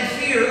hurt and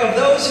fear of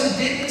those who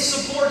didn't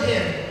support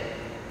him?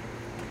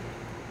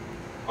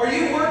 Are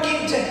you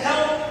working to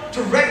help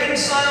to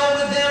reconcile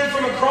with them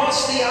from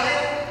across the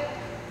aisle?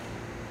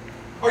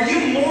 Are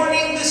you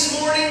mourning this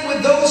morning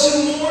with those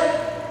who mourn?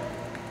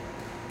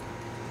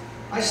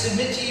 I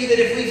submit to you that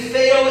if we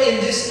fail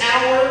in this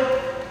hour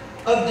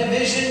of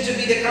division to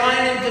be the kind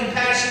and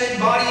compassionate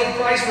body of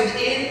Christ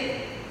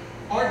within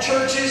our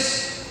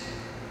churches,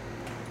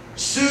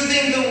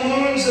 soothing the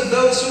wounds of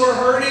those who are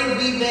hurting,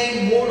 we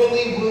may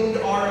mortally wound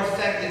our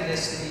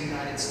effectiveness in the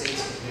United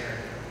States of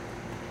America.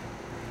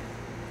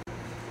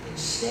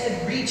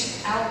 Instead, reach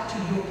out to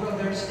your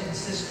brothers and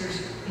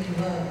sisters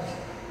in love.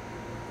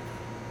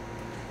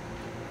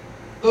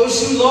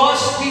 Those who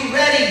lost, be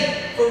ready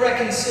for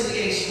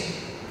reconciliation.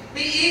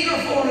 Be eager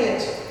for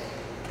it.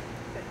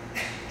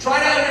 Try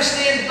to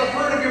understand that the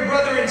hurt of your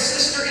brother and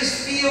sister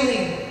is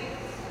feeling.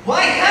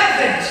 Why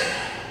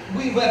haven't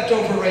we wept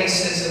over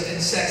racism and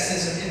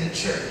sexism in the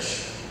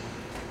church?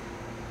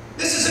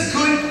 This is a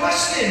good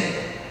question.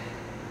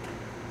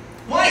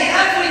 Why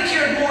have we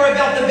cared more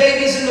about the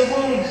babies in the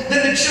womb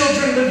than the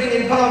children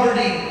living in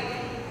poverty?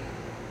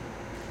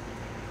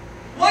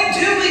 Why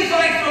do we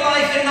fight for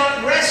life and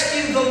not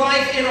rescue the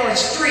life in our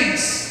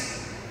streets?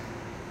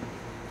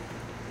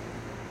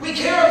 We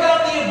care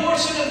about the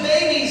abortion of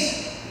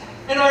babies,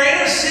 and our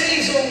inner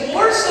cities are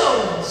war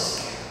zones.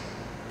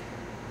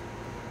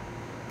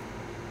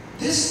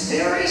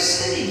 very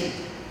city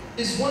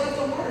is one of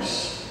the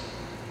worst?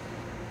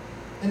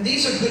 And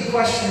these are good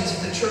questions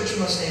that the church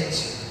must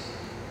answer.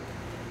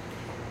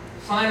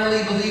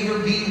 Finally, believer,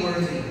 be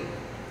worthy.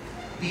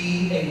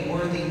 Be a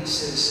worthy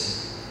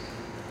citizen.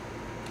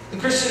 The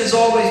Christian has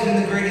always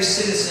been the greatest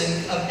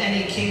citizen of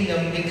any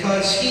kingdom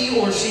because he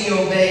or she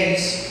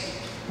obeys,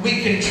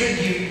 we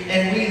contribute,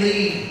 and we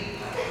lead.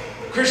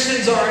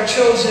 Christians are a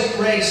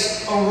chosen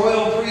race, a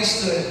royal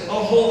priesthood, a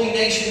holy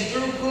nation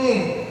through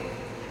whom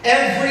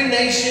every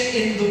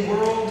nation in the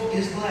world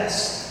is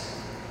blessed.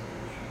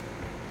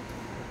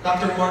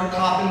 Dr. Mark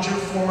Coppinger,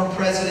 former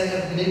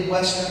president of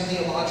Midwestern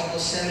Theological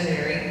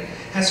Seminary,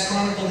 has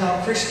chronicled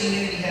how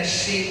Christianity has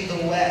shaped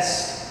the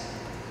West.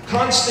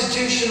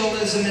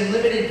 Constitutionalism and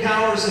limited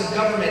powers of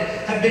government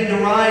have been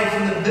derived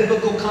from the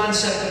biblical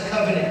concept of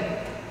covenant.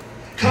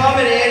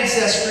 Common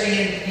ancestry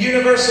and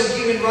universal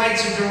human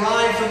rights are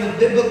derived from the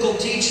biblical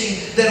teaching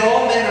that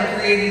all men are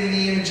created in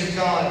the image of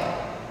God.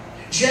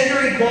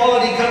 Gender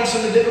equality comes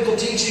from the biblical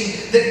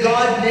teaching that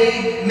God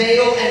made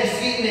male and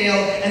female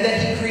and that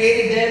He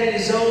created them in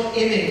His own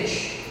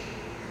image.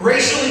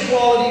 Racial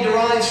equality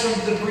derives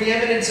from the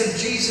preeminence of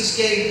Jesus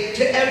gave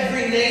to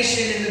every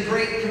nation in the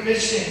Great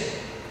Commission.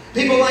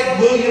 People like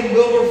William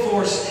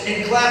Wilberforce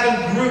and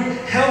Clapham Group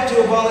helped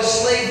to abolish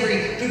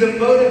slavery through the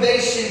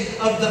motivation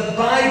of the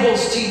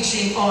Bible's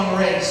teaching on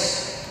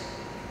race.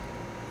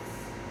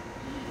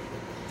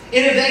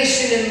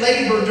 Innovation and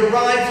labor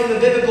derive from the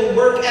biblical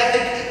work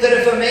ethic that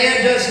if a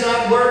man does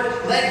not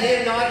work, let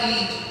him not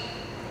eat.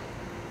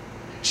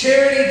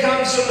 Charity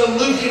comes from the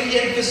Lucan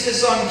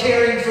emphasis on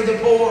caring for the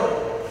poor.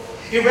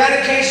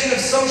 Eradication of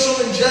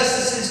social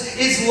injustices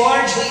is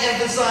largely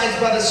emphasized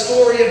by the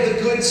story of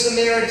the Good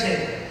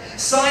Samaritan.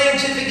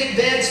 Scientific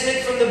advancement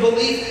from the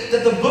belief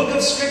that the book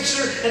of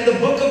Scripture and the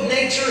book of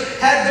nature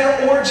had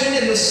their origin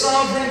in the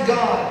sovereign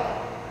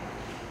God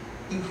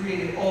who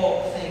created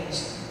all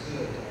things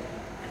good.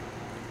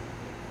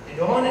 And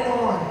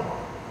on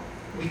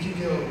we can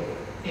go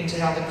into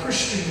how the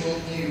Christian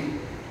worldview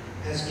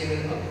has given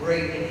a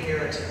great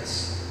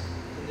inheritance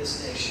to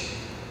this nation.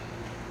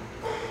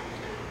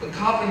 But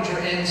Coppinger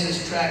ends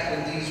his tract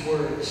with these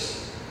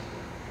words.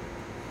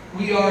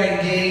 We are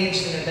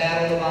engaged in a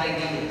battle of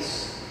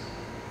ideas,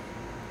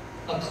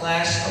 a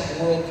clash of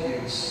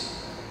worldviews.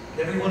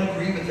 Does everyone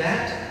agree with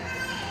that?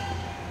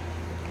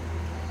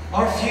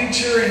 Our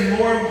future, and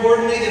more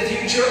importantly, the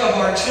future of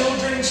our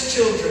children's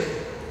children.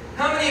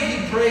 How many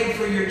of you prayed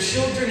for your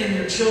children and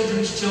your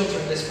children's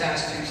children this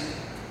past Tuesday?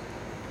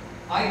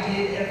 I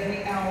did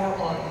every hour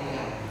on the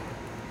hour.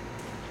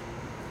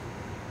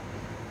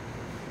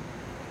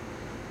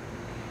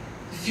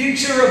 The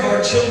future of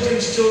our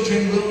children's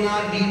children will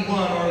not be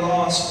won or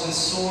lost with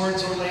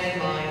swords or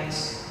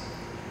landmines,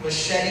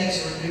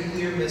 machetes or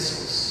nuclear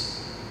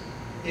missiles.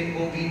 It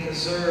will be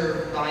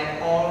preserved by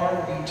our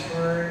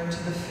return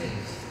to the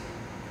faith.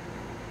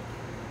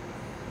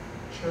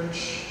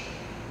 Church,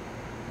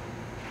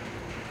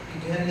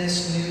 begin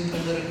this new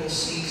political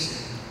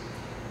season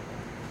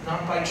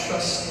not by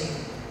trusting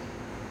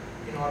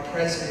in our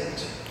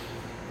president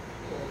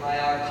or by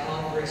our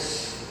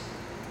Congress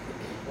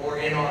or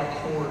in our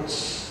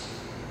courts,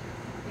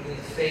 but in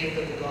the faith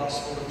of the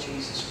gospel of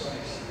Jesus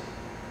Christ.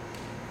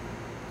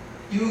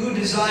 You who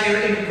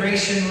desire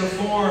immigration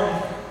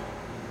reform,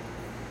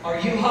 are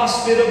you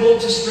hospitable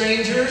to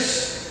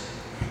strangers?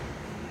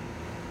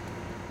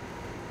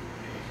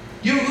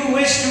 You who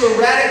wish to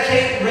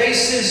eradicate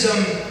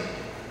racism,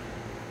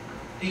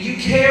 do you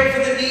care for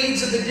the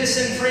needs of the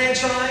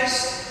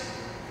disenfranchised?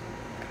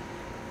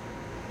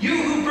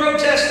 You who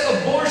protest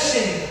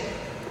abortion,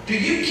 do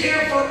you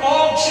care for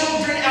all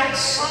children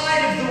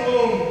outside of the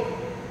womb?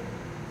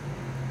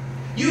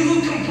 You who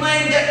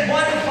complain that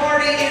one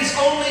party is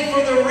only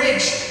for the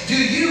rich, do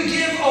you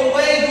give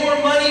away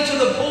your money to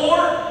the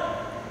poor?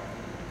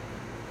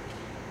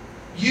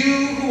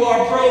 You who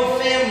are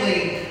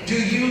pro-family, do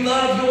you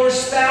love your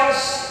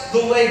spouse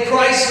the way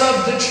Christ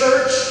loved the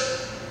church?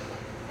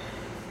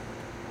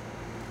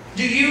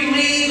 Do you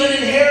leave an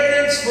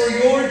inheritance for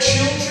your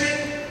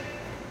children?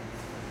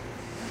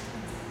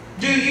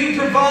 Do you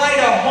provide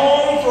a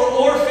home for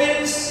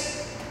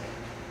orphans?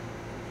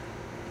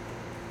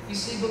 You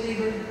see,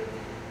 believer,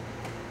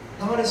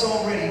 God has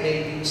already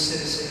made you a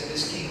citizen of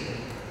His kingdom.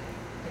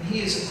 And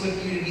He has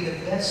equipped you to be the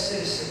best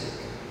citizen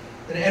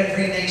that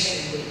every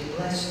nation would be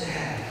blessed to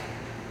have.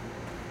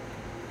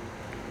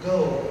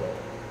 Go.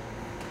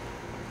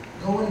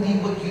 Go and be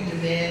what you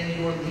demand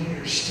your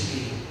leaders to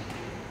be.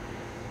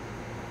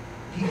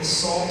 Be the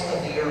salt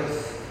of the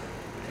earth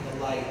and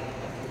the light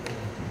of the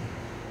world.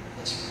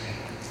 Let's pray.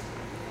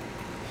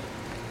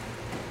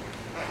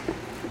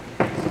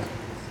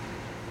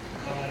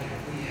 God,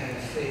 we have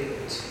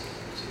failed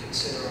to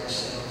consider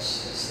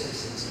ourselves as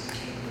citizens of the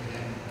kingdom of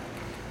heaven.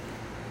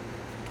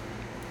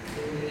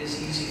 Lord, it is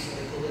easy for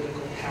the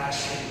political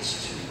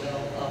passions to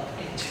well up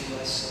into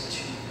us and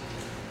to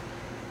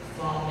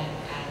vomit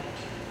out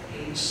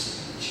hate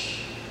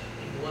speech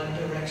in one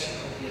direction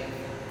or the other.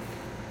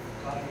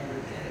 God, we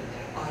repent of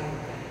that. I repent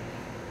of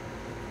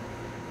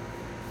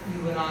that.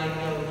 You and I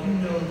know. You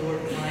know,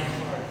 Lord, my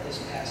heart this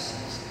past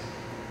season.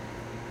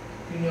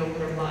 You know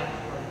where my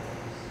heart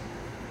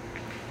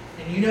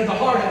is. And you know the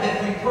heart of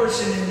every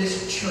person in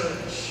this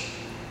church.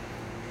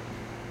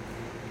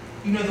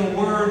 You know the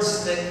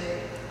words that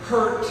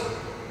hurt,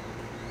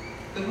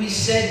 that we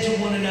said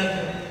to one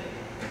another.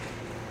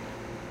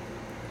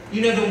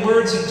 You know the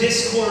words of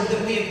discord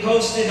that we have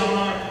posted on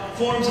our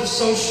forms of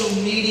social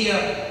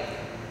media.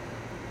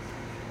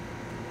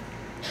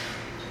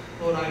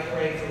 Lord, I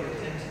pray for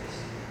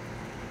repentance.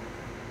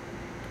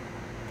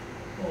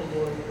 Oh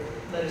Lord,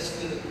 let us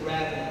feel the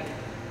gravity.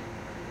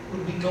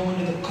 Would we go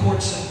into the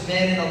courts of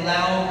men and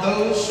allow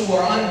those who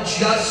are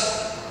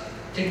unjust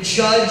to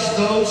judge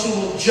those who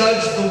will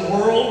judge the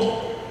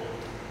world?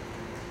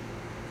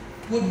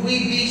 Would we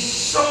be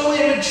so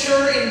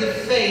immature in the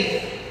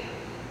faith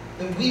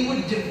that we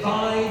would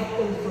divide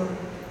over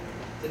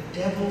the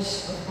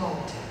devils of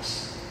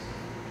politics?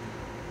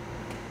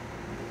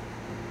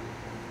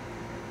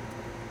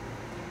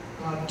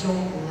 God,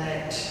 don't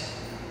let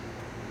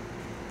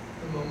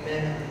the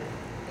momentum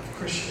of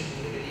Christian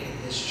unity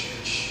in this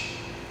church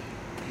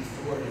be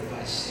thwarted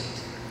by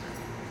Satan.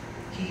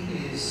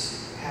 He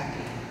is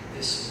happy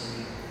this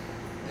morning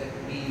that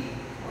we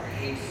are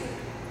hateful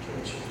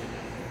towards one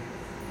another.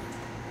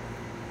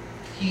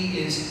 He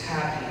is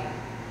happy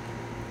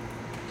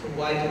to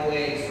wipe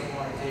away from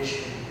our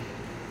vision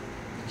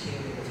the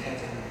kingdom of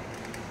heaven.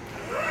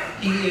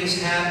 He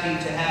is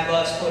happy to have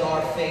us put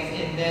our faith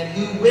in men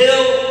who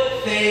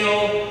will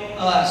fail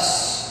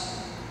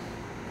us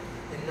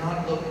and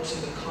not look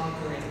to the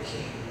conquering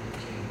King of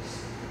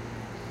Kings.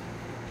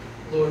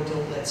 Lord,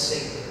 don't let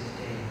Satan win the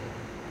day,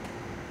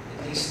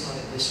 at least not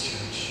in this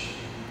church.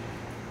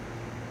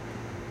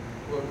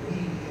 Lord, we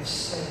have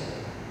said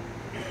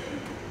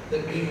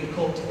that we would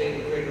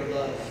cultivate a greater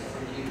love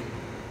for you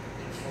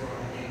and for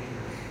our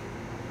neighbor.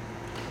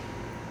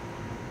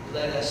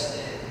 Let us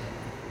then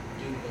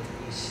do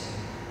what we say.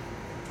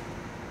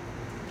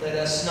 Let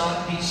us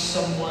not be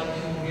someone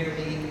who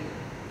merely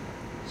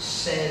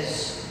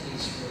says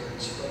these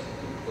words, but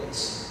who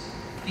puts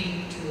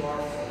feet to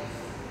our faith.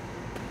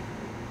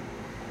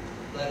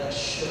 Let us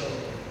show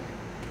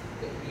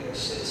that we are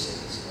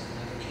citizens of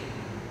another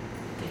kingdom.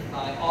 And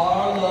by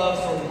our love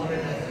for one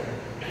another,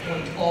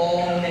 point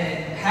all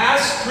men,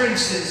 past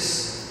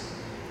princes,